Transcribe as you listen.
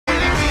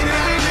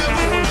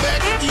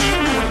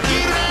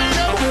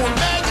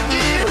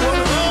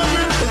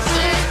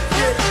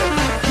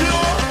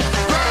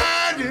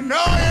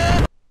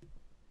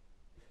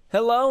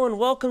Hello and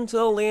welcome to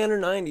the Leander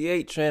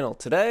 98 channel.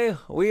 Today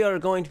we are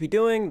going to be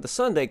doing the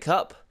Sunday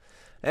Cup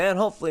and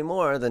hopefully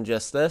more than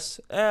just this,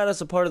 and as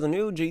a part of the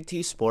new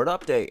GT Sport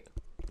update.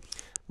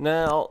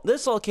 Now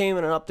this all came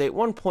in an update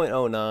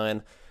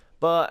 1.09,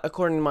 but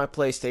according to my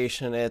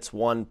PlayStation it's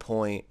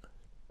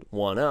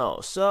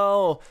 1.10,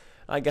 so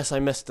I guess I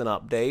missed an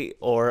update,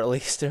 or at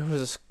least there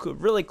was a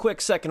really quick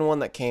second one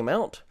that came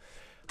out.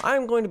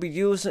 I'm going to be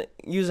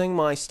using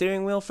my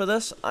steering wheel for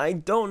this. I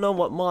don't know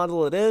what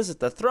model it is.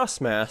 It's the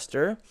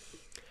Thrustmaster.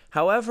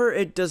 However,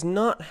 it does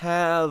not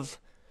have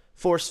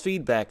force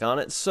feedback on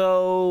it,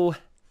 so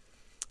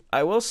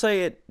I will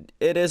say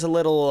it is a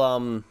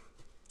little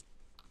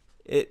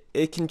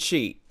it can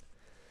cheat.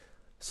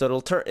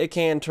 So it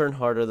can turn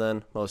harder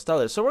than most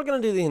others. So we're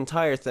gonna do the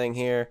entire thing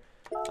here.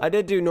 I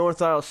did do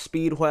North Isle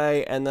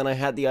Speedway, and then I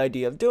had the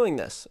idea of doing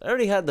this. I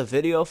already had the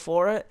video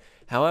for it.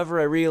 However,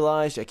 I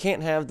realized I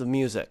can't have the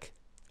music,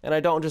 and I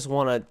don't just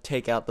want to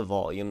take out the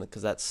volume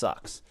because that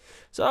sucks.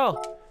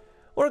 So,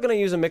 we're going to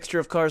use a mixture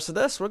of cars for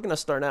this. We're going to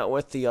start out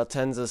with the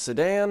Tenza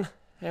sedan,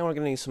 and we're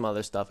going to use some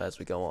other stuff as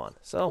we go on.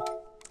 So,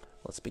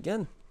 let's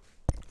begin.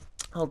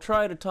 I'll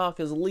try to talk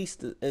as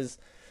least as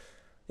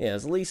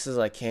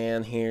I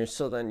can here,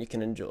 so then you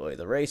can enjoy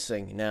the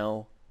racing.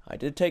 Now, I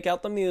did take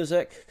out the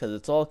music because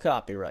it's all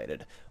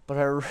copyrighted, but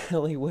I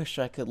really wish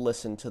I could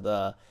listen to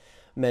the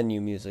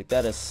menu music.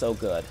 That is so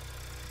good.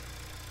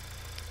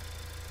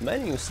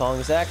 Menu song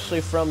is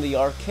actually from the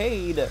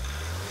arcade,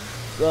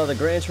 the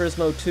Gran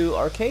Turismo 2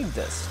 arcade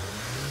disc.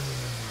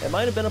 It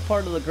might have been a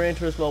part of the Gran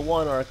Turismo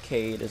 1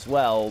 arcade as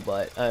well,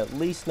 but I at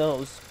least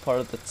know it's part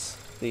of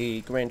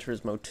the Gran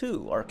Turismo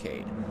 2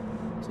 arcade.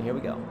 So here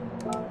we go.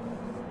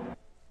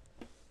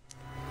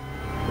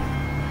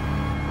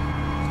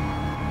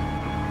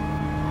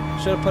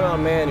 Should have put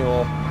on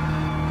manual.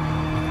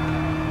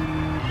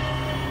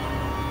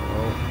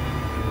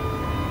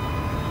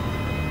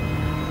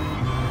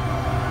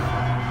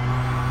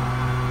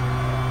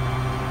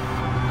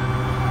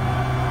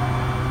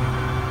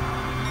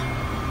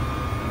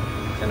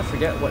 I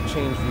forget what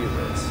change view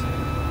is.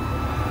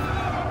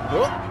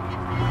 Whoop.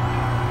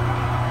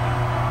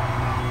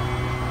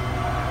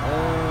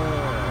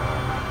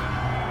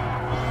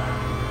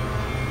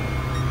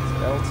 Is it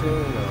L2?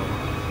 No.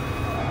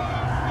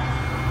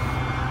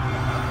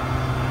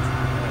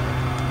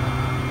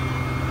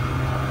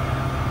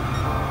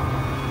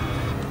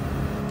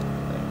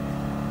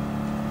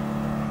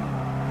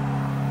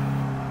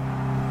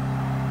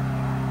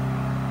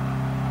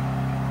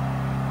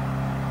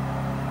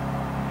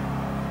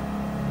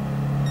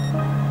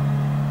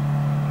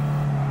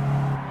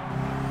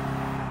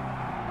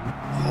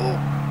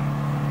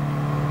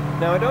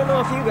 Now, I don't know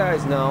if you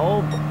guys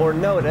know or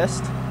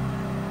noticed,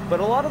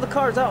 but a lot of the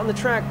cars out on the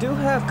track do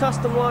have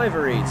custom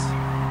liveries.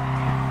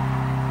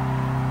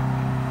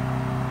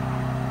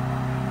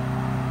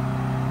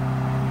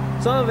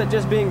 Some of it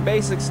just being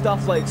basic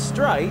stuff like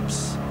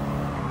stripes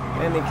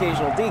and the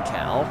occasional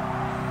decal.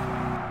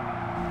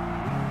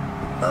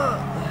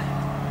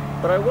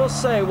 But I will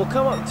say, we'll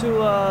come up to,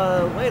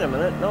 wait a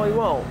minute, no he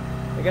won't.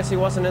 I guess he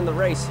wasn't in the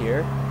race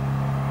here.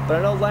 But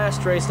I know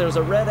last race there was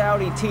a red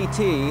Audi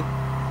TT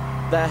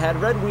that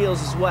had red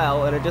wheels as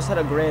well, and it just had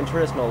a Gran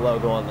Turismo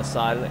logo on the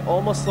side, and it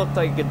almost looked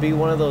like it could be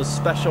one of those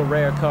special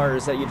rare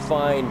cars that you'd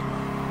find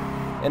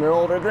in an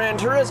older Gran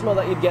Turismo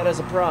that you'd get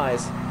as a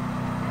prize.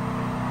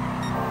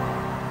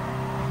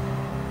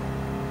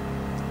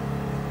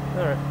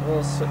 Alright,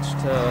 we'll switch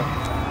to...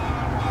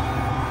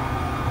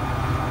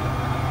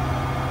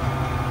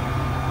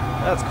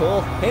 That's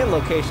cool. Hand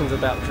location's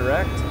about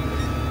correct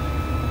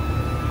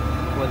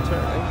when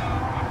turning.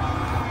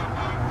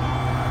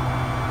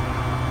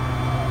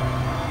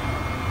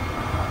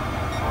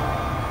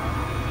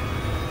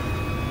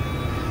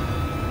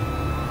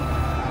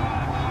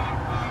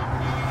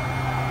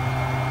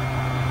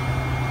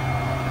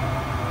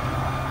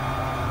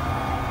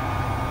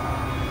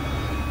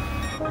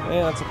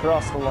 Yeah, it's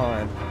across the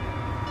line.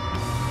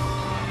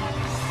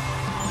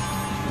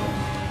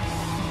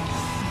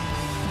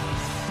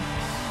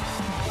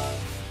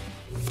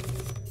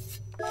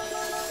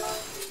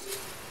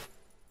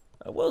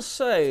 I will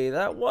say,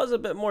 that was a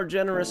bit more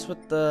generous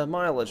with the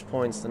mileage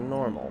points than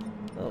normal.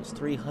 That was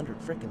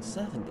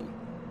 370.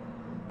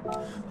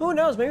 Who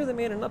knows, maybe they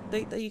made an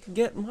update that you could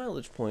get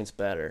mileage points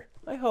better.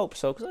 I hope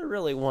so, because I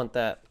really want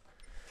that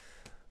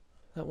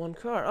one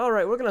car.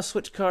 Alright, we're going to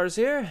switch cars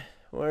here.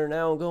 We're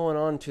now going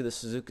on to the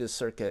Suzuka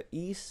Circuit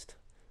East.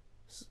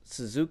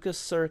 Suzuka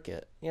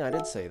Circuit. Yeah, I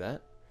did say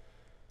that.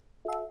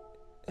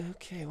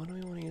 Okay, what do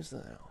we want to use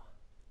now?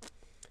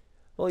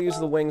 We'll use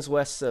the Wings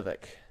West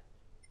Civic.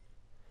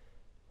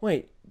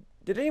 Wait,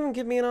 did it even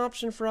give me an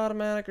option for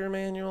automatic or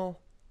manual?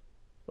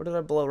 Or did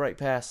I blow right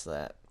past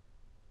that?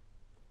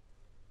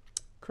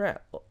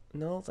 Crap.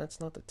 No, that's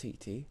not the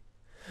TT.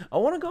 I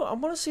want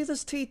to see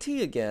this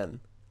TT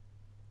again.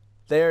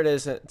 There it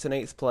is. It's in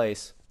 8th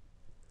place.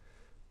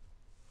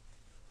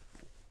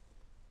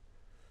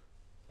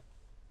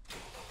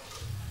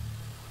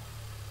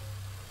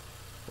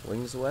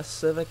 Wings West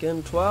Civic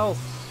in 12th.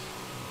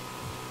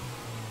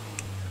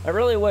 I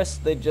really wish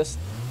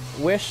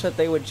that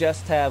they would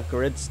just have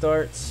grid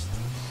starts.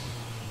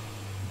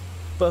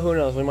 But who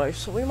knows?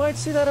 We might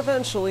see that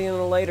eventually in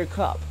a later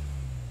cup.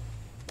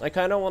 I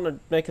kind of want to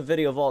make a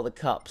video of all the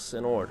cups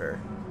in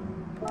order,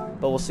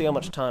 but we'll see how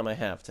much time I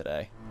have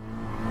today.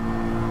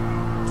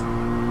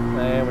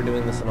 And we're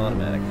doing this in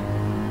automatic.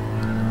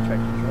 Track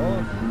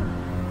control.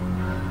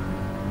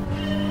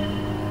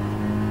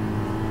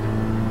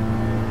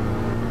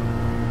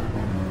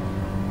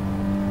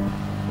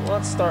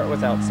 Let's start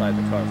with outside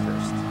the car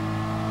first.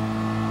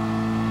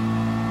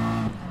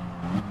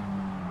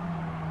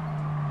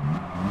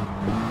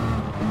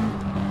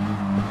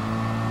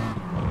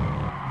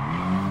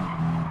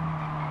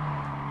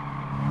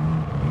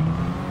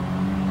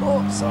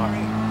 Oh,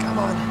 sorry. Come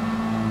on.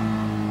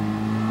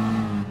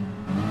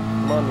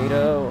 Come on,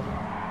 Mito.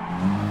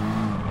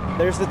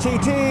 There's the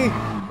TT!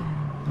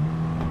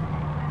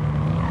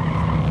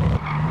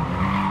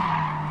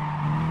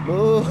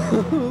 Move!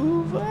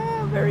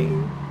 Ah, very...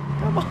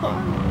 Come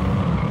on!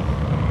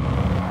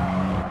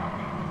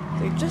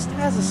 It just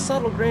has a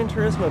subtle Gran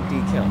Turismo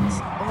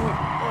decals. Oh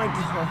my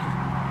god.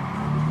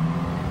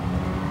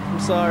 I'm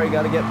sorry,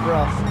 gotta get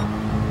rough.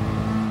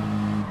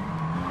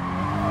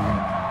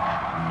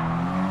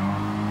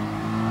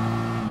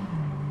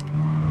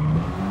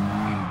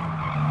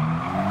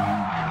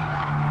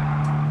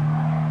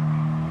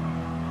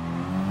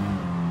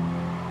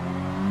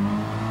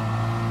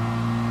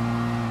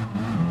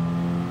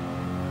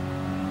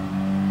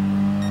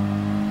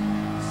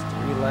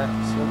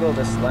 Laps. We'll go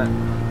this lap in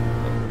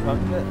the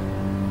cockpit.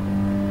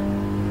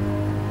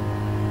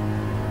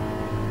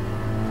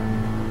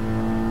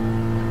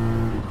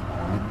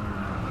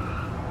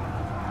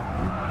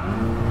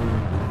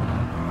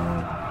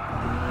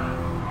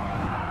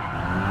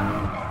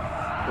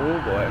 Oh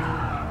boy.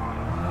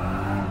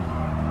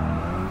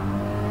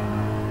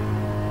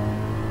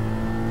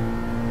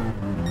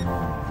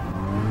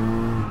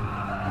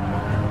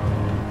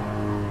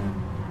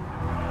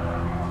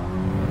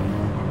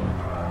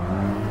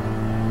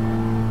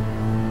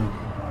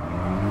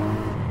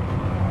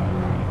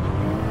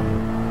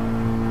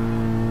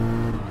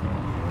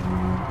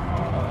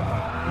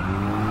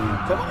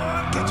 Come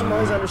on, catch him while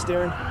he's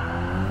understeering.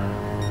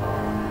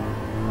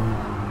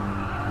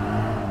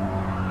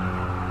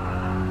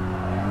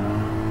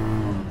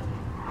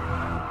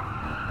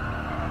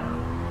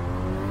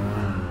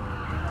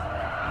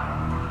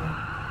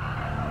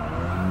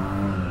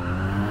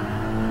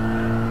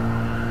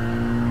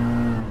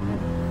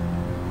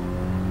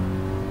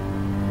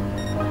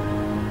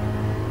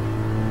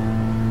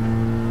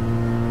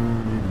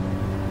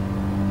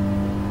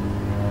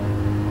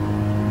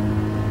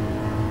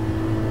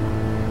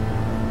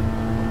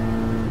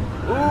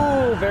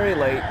 Very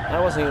late. I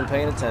wasn't even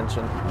paying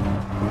attention.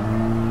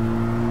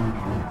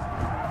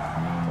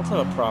 Let's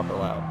have a proper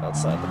lap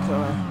outside the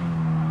car.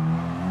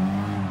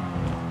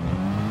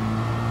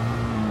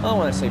 Oh,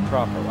 when I say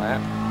proper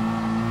lap.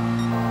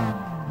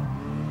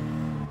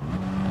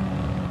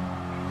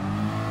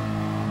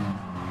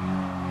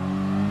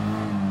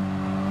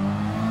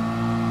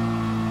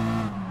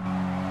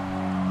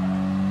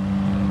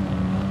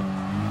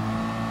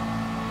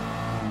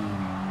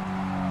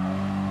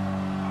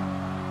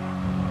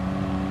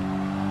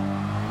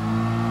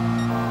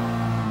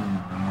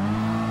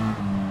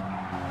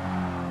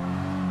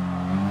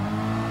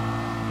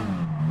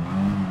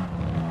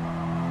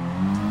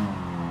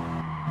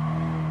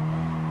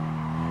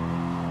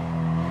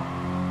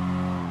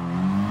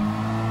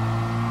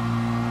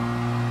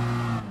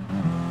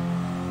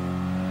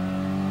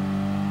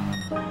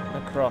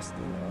 Across the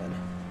line.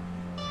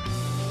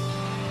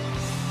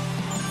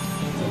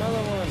 There's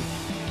another one.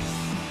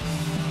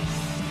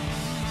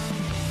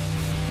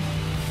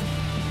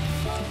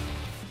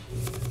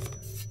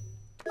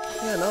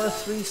 Yeah, another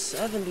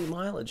 370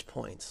 mileage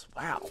points.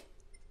 Wow.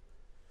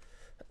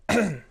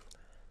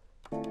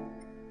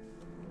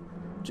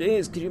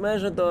 Jeez, could you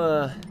imagine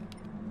the...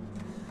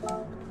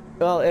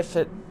 Well, if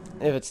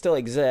it still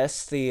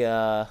exists,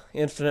 the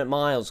infinite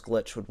miles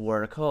glitch would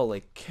work.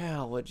 Holy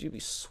cow, would you be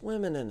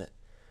swimming in it?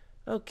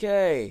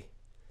 Okay,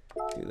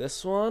 do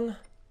this one.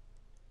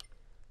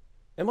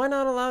 Am I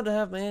not allowed to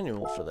have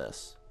manual for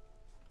this?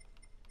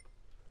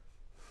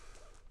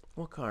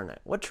 What car now?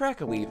 What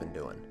track are we even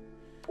doing?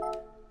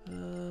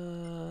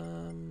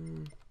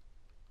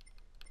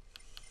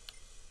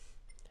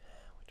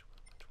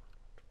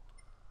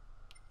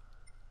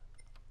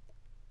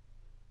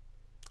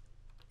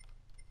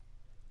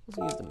 Let's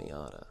use the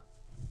Miata.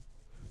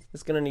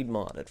 It's gonna need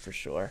modded for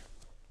sure.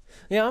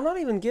 Yeah, I'm not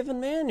even given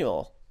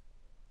manual.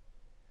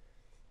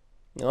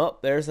 Oh,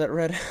 there's that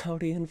red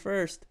Audi in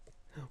first.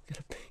 Oh, got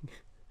a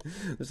pink.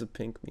 There's a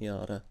pink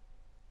Miata.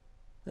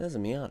 That's a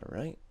Miata,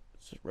 right?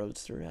 It's just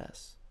Roadster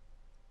S.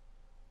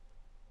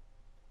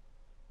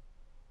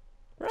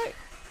 Right.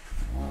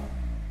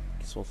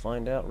 Guess we'll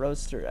find out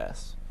Roadster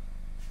S.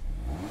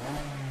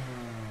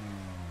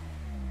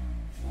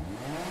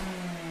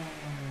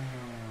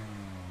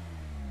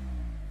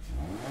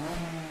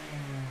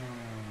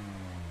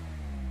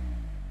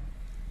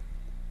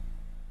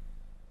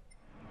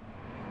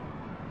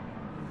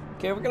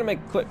 Okay, we're gonna make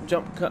a quick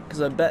jump cut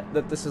because I bet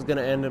that this is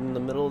gonna end in the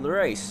middle of the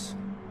race.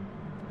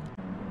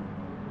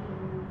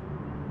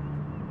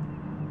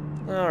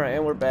 Alright,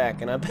 and we're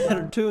back, and I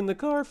better tune the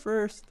car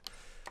first.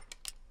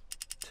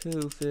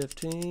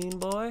 215,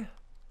 boy.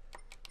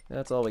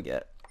 That's all we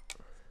get.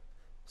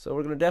 So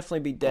we're gonna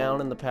definitely be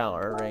down in the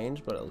power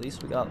range, but at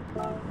least we're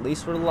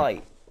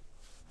light.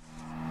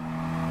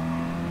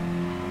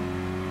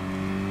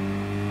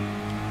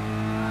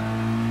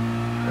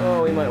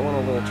 Oh, we might want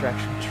a little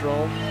traction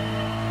control.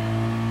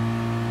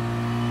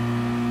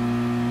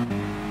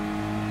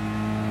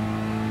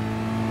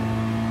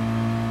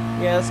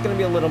 Yeah, it's gonna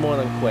be a little more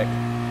than quick.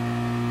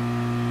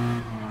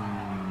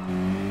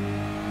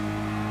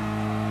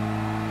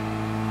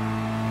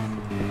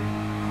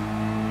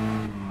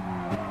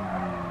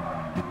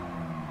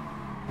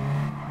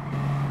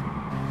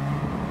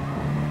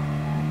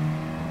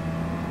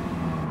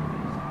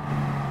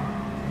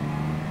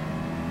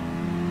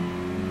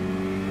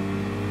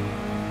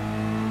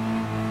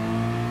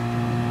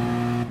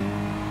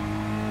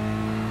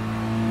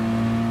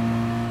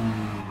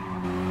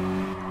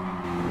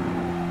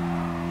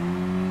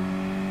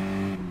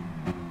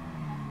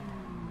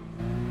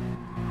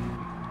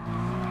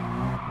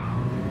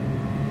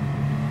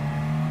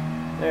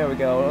 There we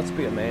go, let's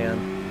be a man.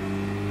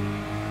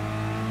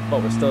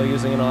 But we're still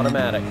using an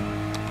automatic.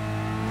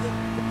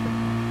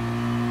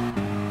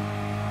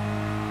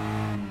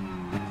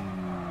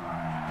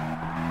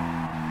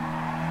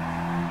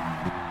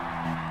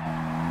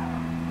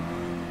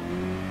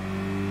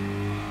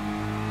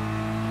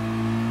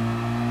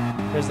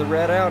 Here's the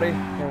red Audi,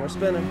 and we're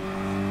spinning.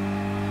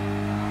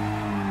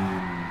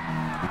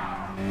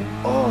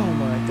 Oh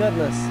my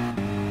goodness.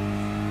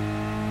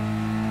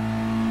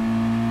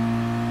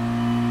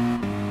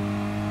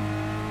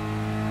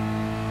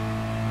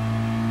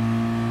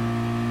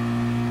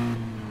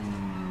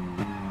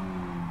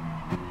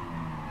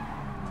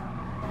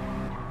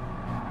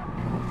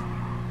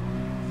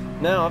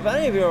 Now, if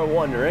any of you are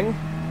wondering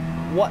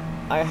what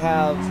I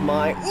have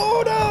my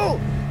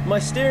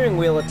steering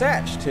wheel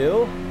attached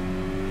to,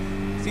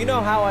 so you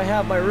know how I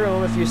have my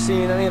room, if you've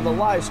seen any of the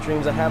live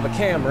streams that have a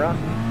camera,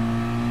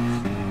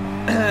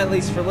 at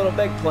least for Little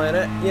Big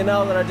Planet, you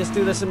know that I just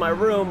do this in my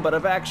room, but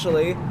I've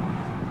actually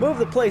moved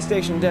the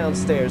PlayStation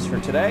downstairs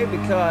for today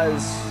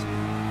because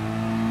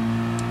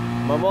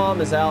my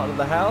mom is out of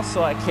the house,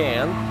 so I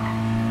can.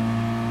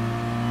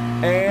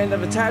 And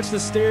I've attached the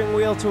steering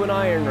wheel to an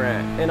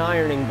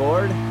ironing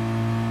board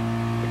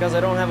because I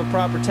don't have a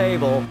proper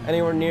table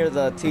anywhere near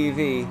the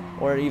TV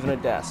or even a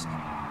desk.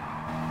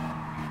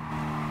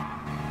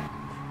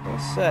 I'll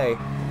say,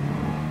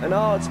 I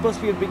know it's supposed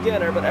to be a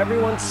beginner, but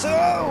everyone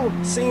so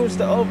seems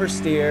to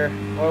oversteer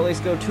or at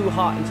least go too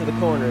hot into the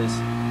corners.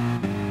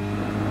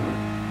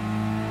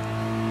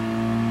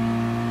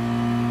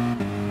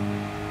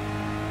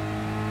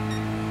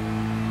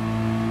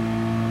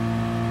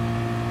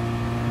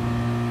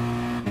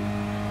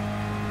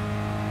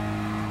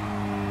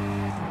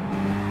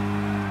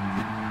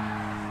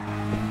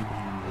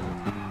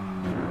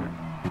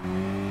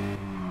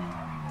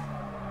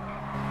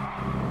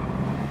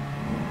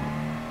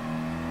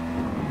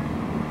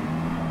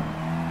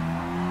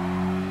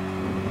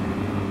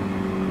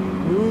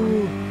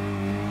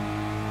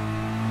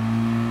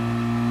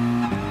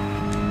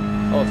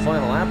 Oh,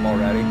 final lap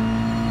already.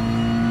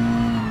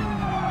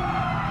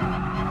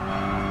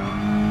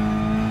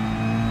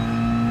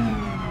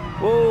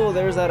 Whoa,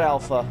 there's that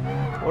Alpha.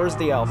 Where's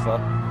the Alpha?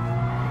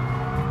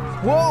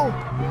 Whoa!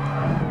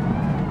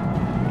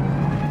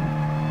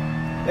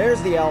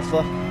 There's the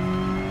Alpha.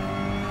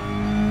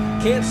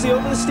 Can't see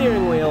over the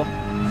steering wheel.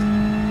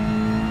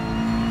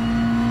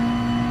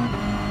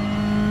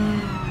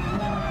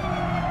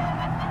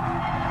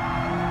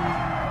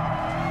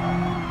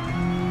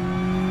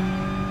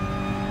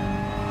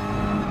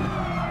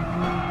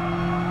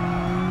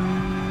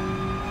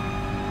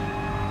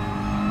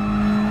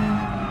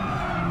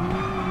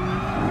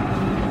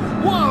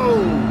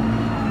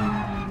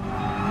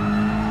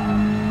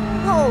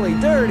 Holy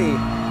dirty!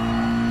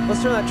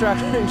 Let's turn that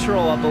traction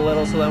control up a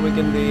little so that we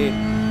can be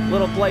a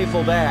little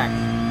playful back.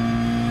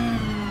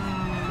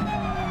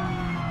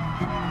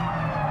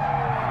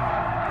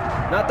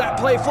 Not that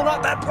playful,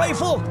 not that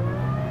playful!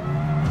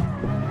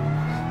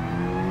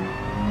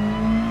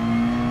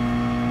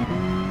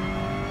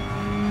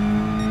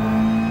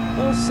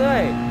 I'll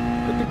say,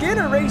 the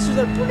beginner racers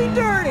are pretty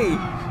dirty!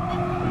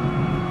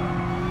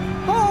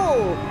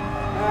 Oh!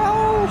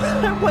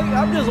 Oh! Wait,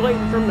 I'm just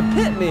waiting for him to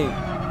pit me.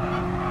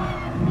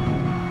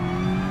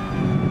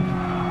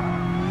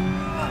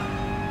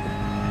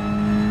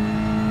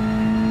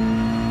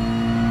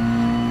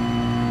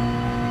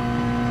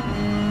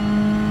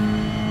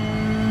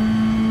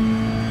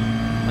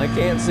 I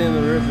can't see in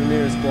the rearview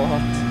mirror, is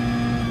blocked.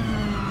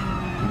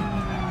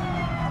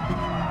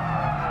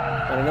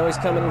 But I know he's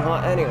coming in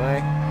hot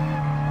anyway.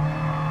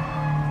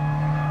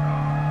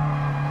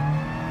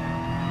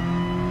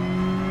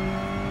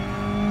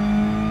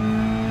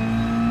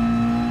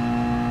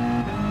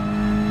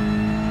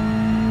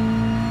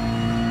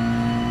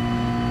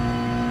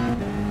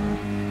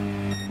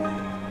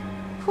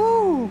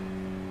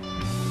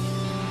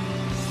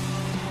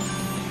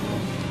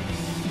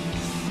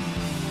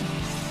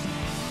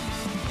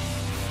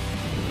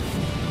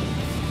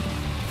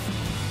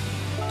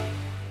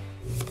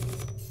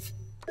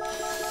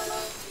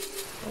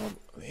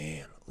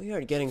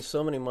 started getting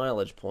so many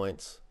mileage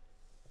points.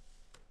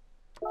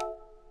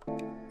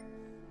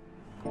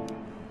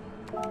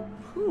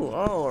 Whew,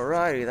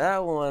 alrighty,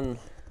 that one,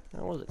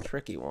 that was a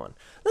tricky one.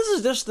 This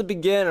is just the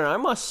beginner, I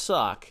must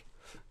suck.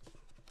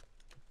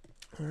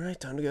 Alright,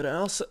 time to go to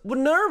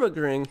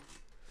Nürburgring.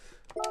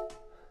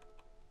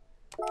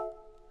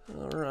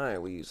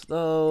 Alright, we use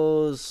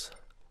those.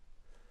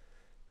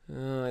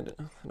 I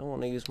don't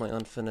want to use my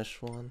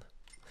unfinished one.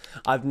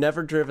 I've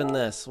never driven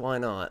this, why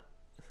not?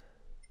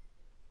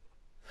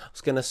 I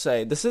was gonna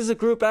say, this is a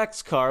Group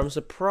X car, I'm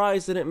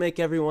surprised they didn't make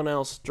everyone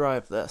else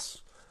drive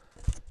this.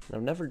 And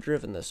I've never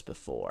driven this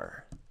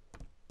before.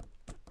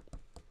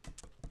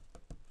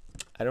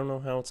 I don't know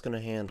how it's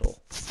gonna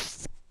handle,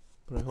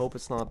 but I hope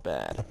it's not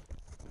bad.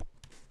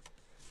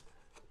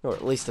 Or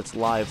at least it's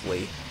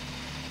lively.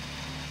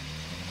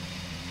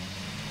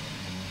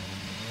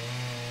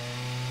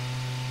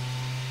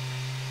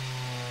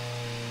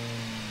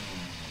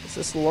 Is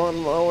this a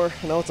lawnmower?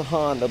 I know it's a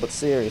Honda, but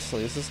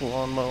seriously, is this a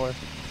lawnmower?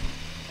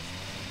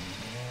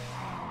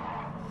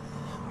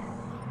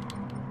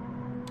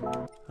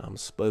 I'm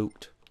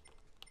spooked.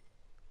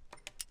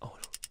 Oh.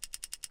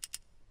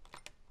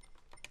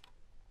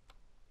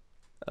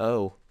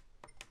 Oh.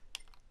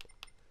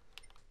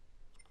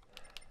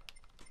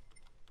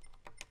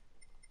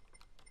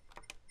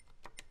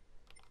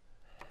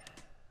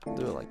 I'll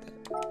do it like that.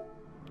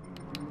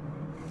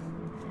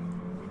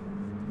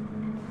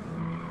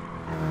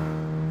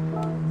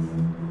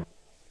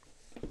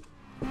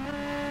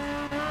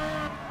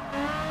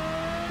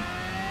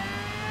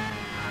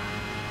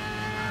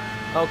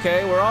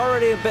 Okay, we're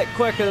already a bit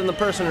quicker than the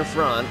person in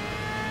front.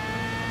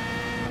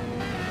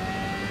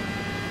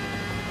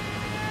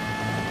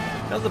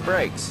 How's the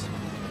brakes?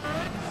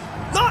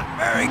 Not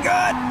very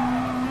good!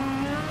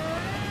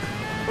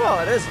 Well,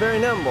 it is very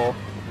nimble.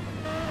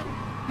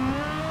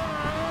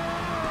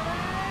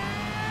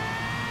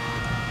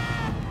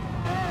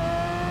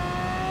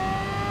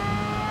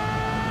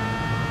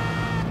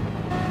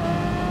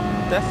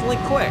 Definitely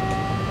quick.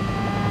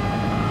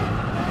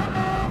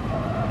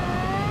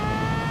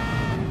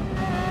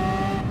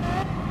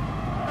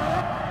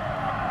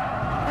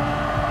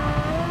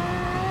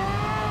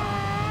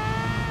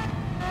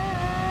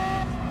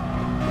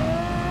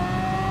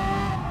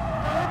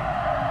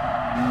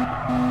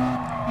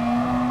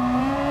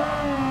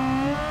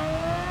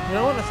 You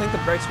know what? I think the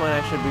brakes might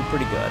actually be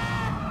pretty good.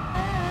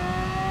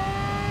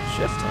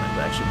 Shift time's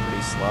actually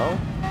pretty slow.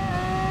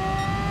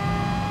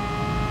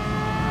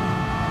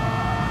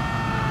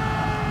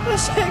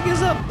 This thing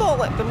is a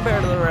bullet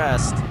compared to the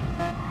rest.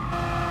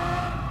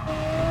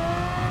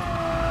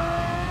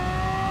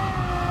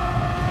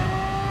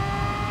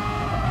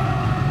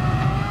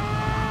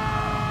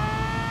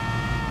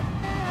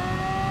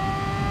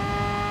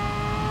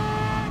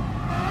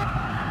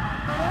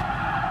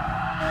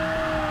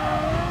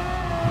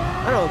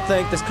 I don't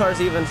think this car's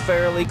even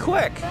fairly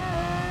quick.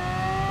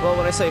 Well,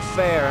 when I say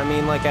fair, I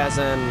mean like as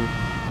in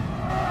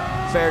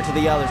fair to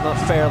the others, not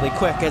fairly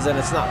quick as in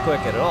it's not quick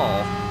at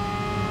all.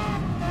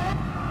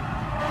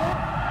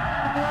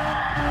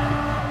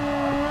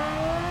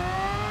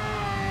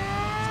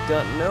 It's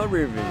got no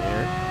rear view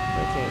mirror.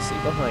 I can't see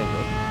behind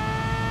me.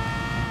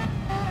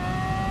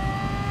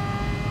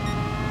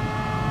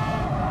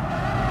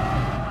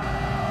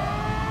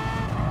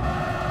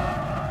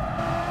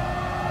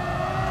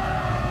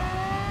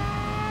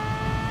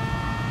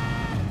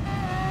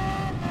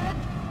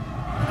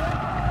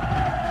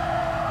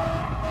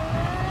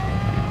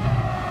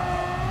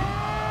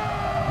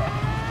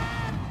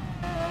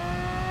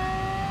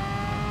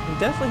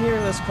 Definitely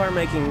hearing this car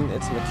making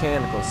its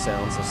mechanical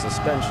sounds of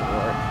suspension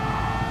work.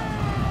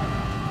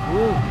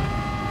 Woo.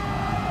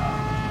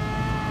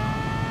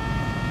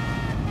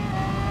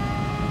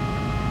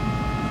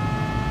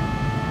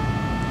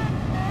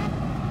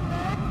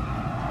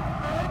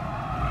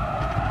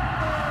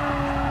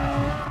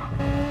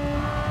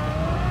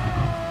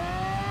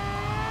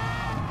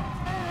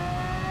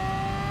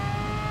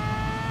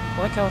 I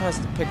like how it has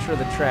the picture of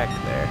the track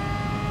there.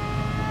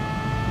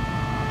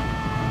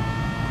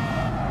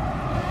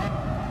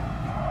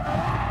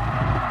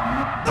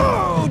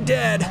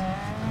 Dead.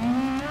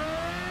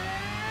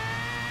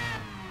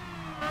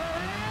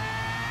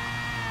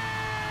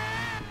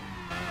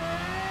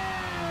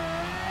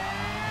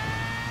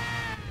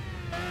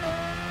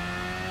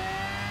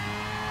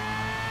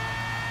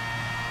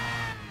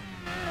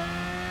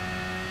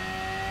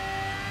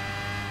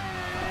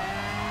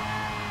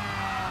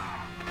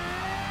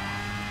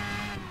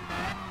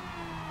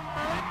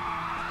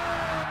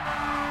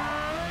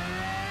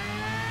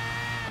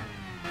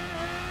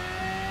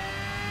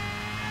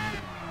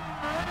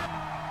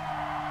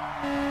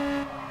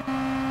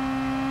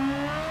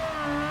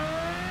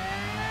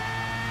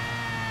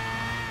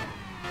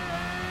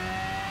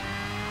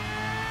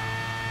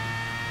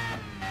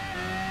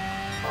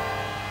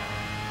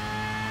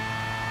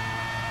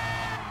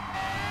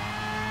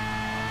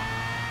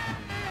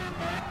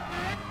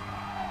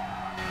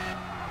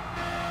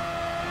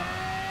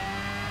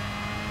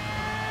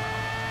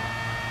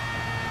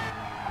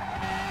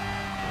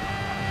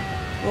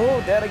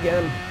 Oh, dead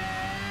again.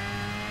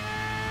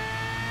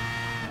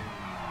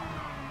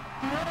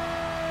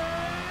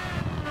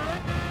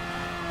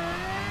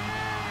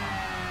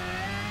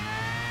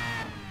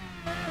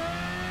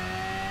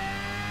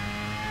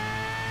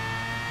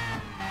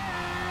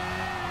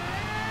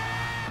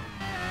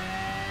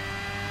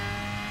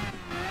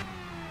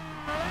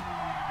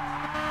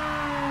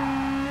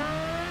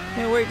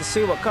 Can't wait to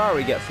see what car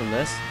we get from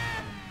this.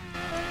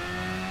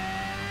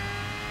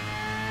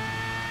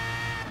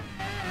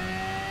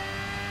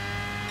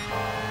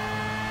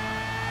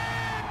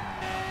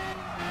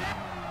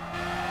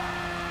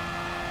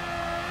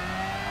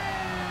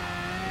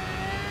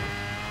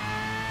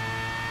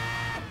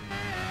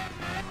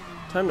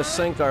 Time to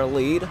sink our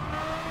lead.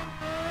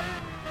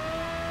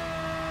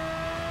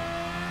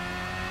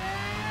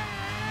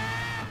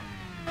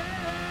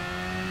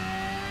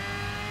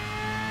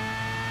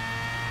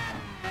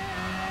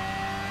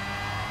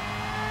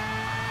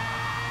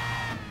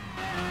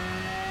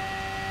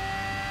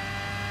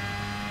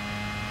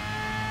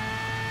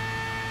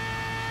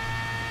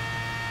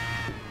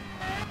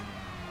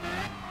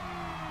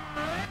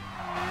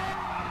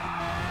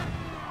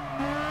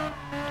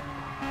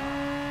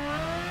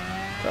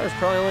 Car's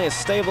probably only as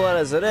stable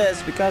as it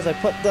is because I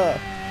put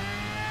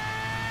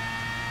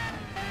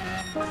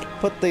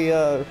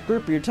the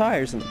group of your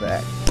tires in the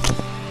back.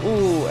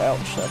 Ooh,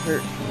 ouch, that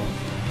hurt.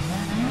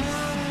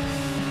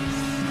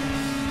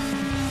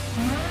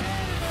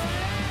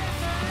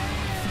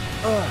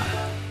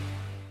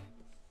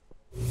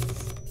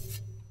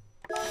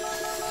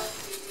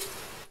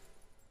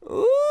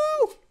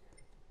 Ooh!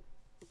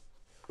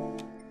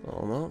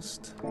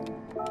 Almost.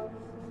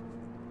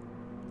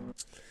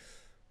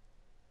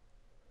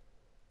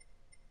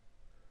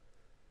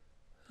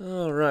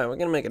 Alright, we're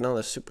gonna make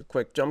another super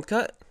quick jump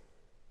cut.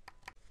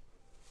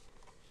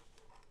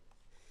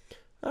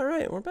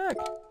 Alright, we're back.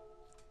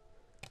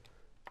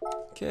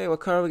 Okay, what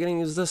car are we gonna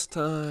use this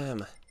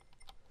time?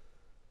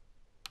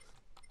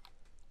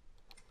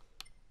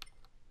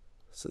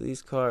 So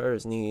these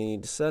cars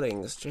need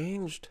settings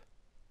changed.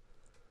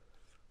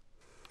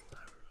 I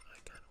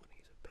kinda wanna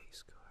use a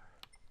pace car.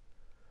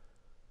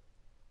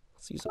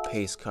 Let's use a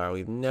pace car.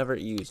 We've never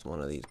used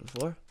one of these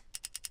before.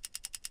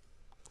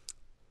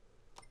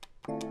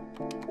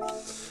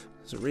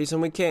 There's a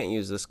reason we can't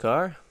use this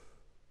car.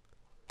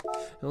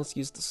 Let's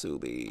use the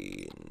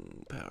Subi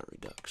and power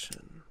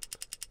reduction.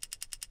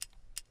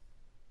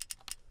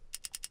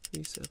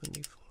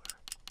 374.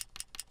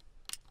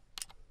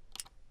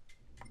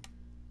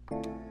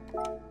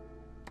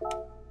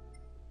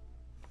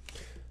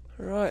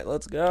 Alright,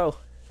 let's go.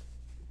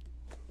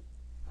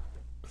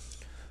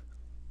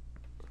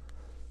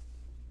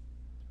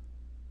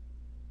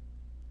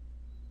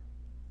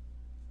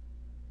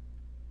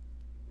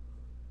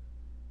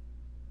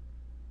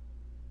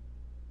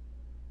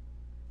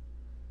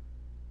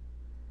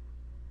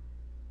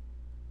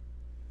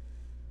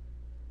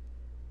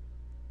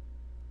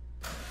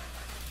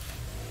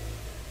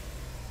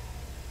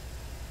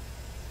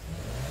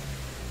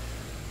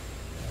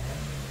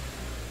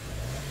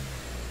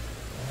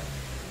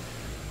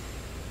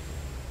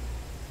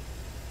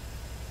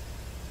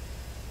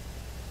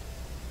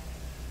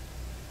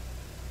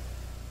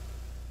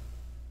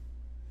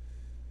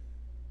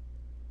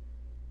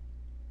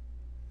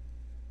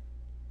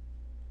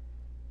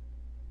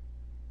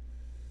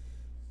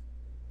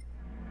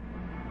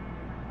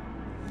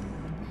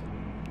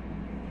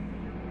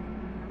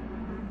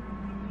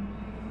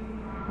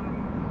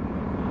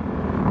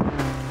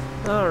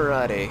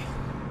 Alrighty.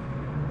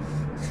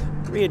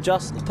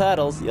 Readjust the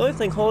pedals. The only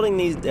thing holding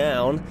these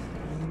down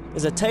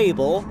is a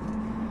table,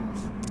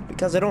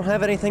 because I don't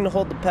have anything to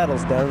hold the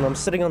pedals down, and I'm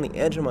sitting on the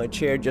edge of my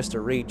chair just to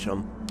reach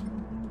them.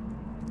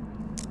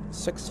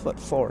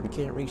 6'4" and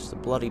can't reach the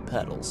bloody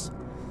pedals.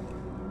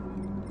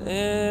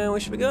 And we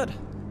should be good.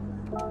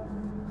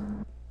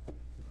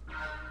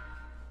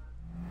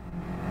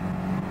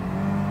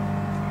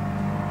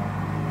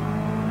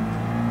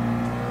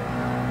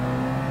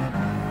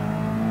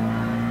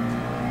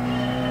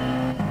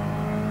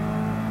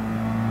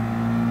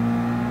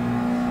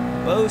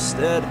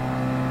 Boasted.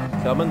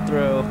 Coming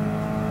through.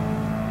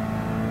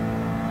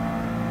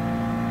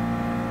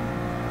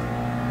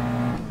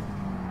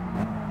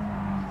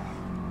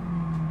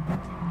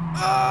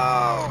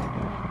 Oh!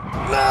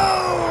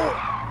 No!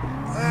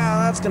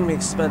 Ah, that's gonna be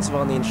expensive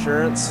on the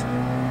insurance.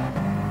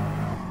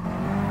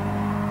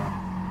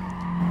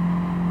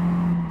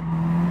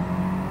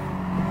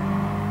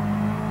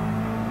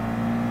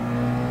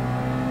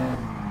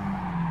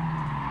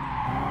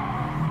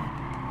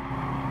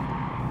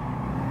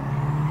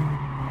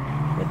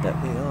 That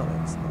thing on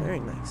it. It's very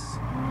nice.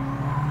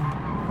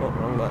 Oh,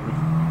 wrong button.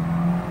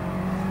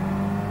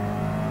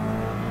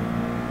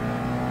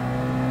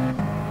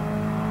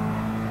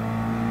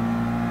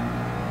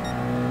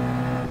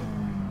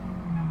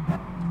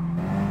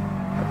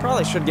 I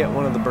probably should get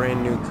one of the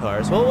brand new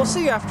cars. Well, we'll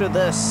see after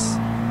this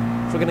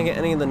if we're gonna get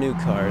any of the new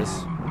cars.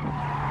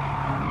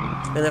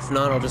 And if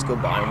not, I'll just go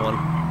buy one.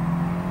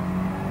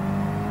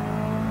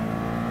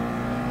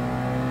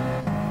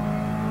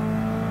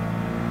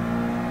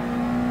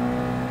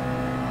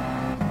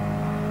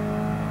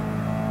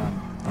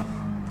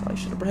 I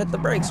should have hit the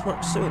brakes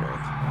much sooner.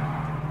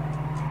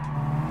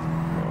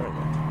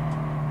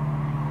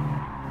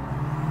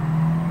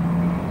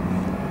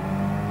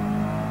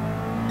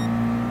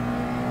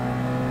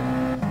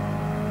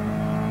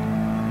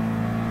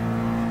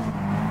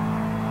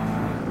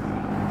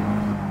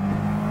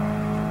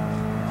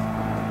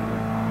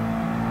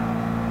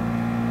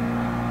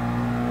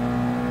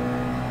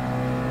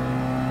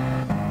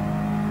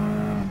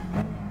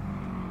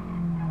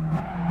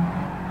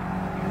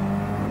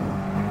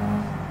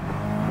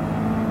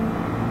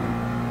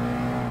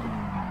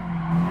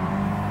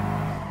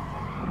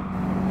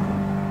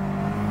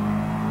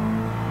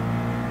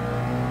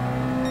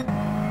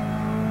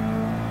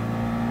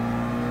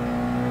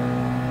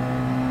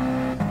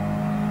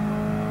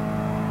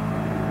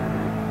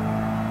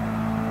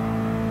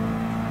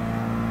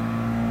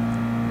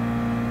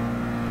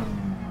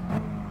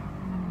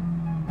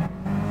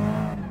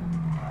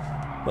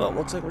 Well,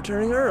 looks like we're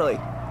turning early.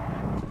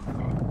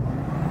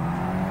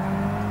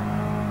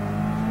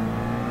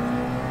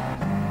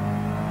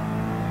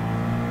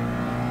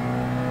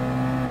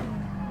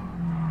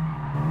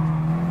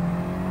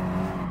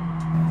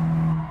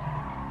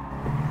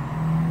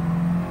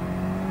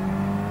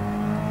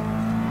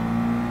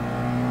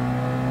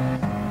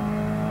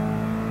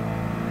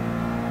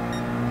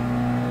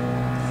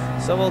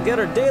 So we'll get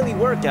our daily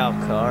workout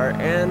car,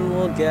 and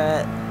we'll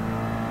get,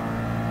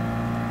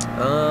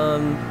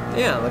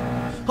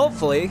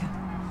 hopefully,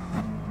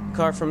 a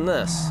car from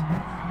this.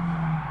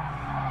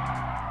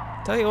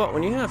 Tell you what,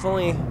 when you have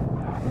only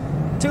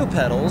 2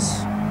 pedals,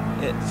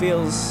 it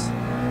feels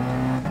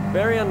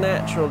very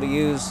unnatural to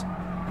use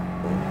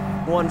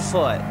 1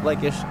 foot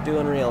like you do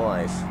in real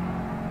life.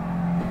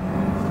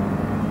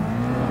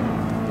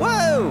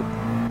 Whoa!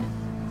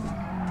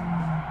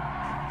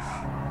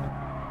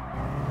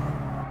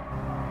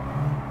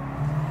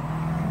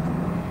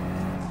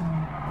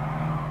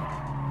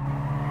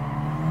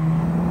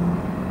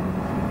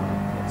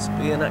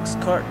 Be an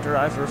ex-kart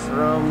driver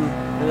from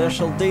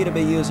Initial D to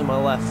be using my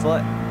left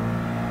foot.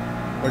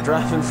 We're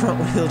driving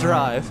front-wheel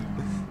drive.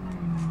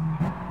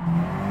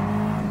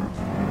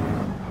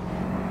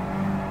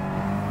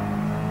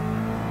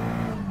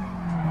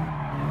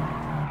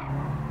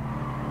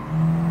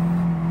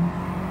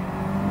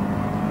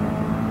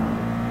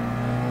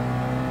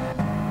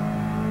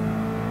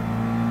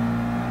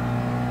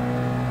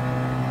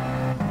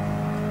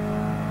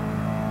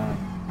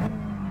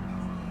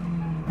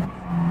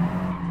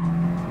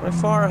 Am I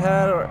far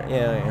ahead or...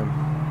 Yeah, I am.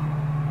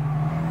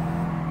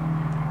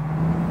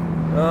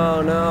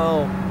 Oh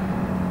no!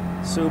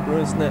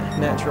 Subaru's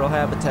natural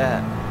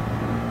habitat.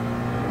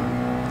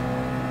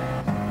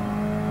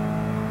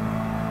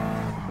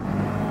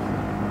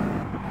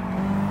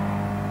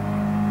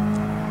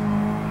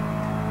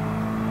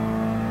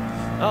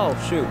 Oh,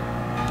 shoot.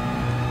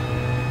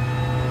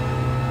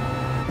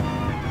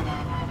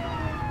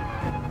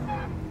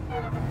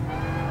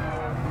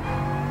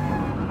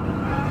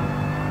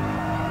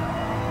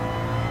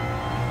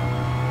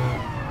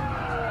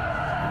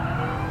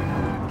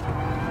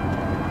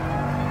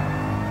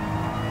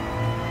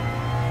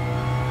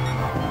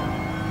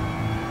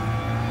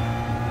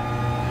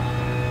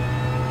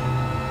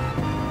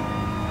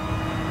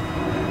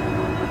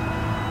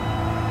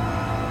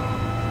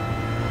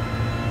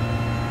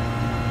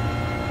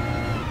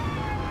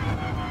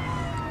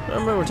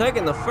 Remember, we're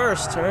taking the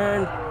first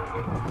turn.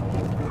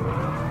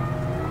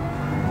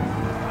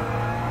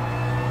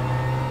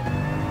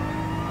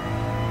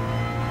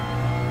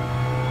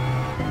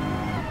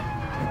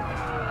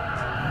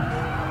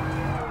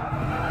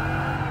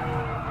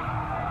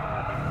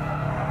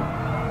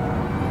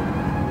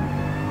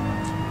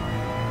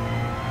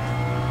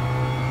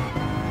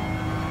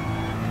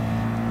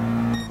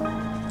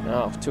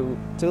 Oh, too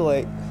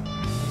late.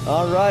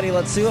 Alrighty,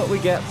 let's see what we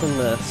get from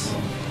this.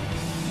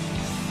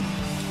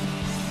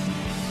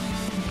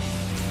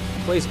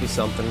 Please be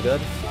something good.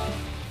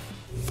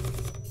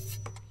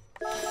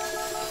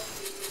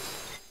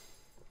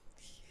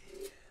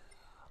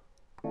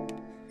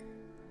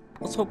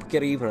 Let's hope we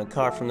get even a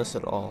car from this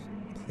at all.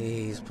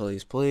 Please,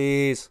 please,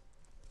 please.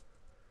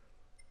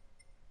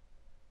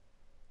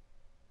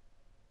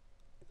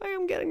 I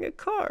am getting a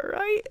car,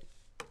 right?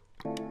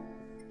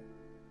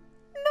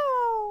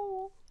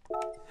 No.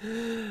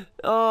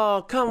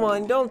 Oh, come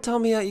on! Don't tell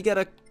me that you get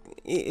a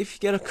if you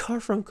get a car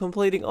from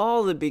completing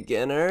all the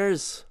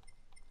beginners.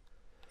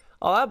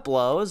 Oh, that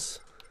blows.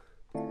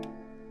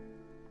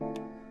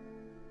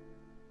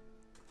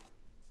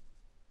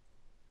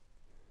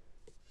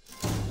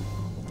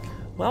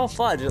 Well,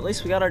 fudge, at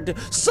least we got our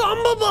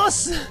Samba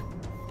bus!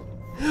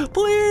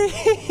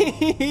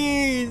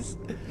 Please!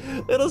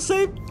 It'll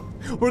save...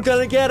 We're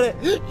gonna get it!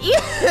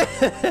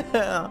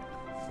 Yeah!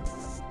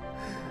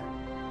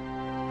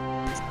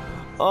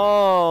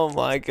 Oh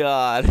my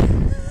god.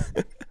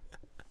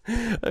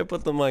 I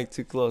put the mic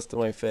too close to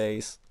my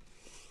face.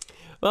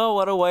 Well,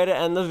 what a way to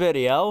end the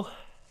video.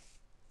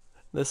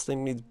 This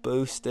thing needs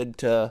boosted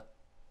to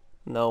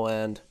no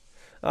end.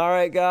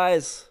 Alright,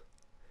 guys.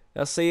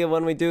 I'll see you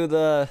when we do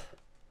the...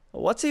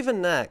 What's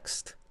even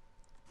next?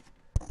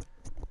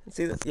 It's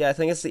either... Yeah, I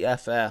think it's the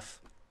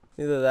FF.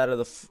 Either that or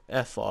the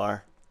FR.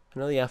 I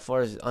know the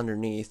FR is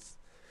underneath.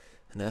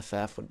 And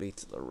FF would be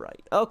to the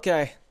right.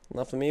 Okay.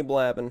 Enough of me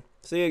blabbing.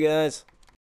 See you guys.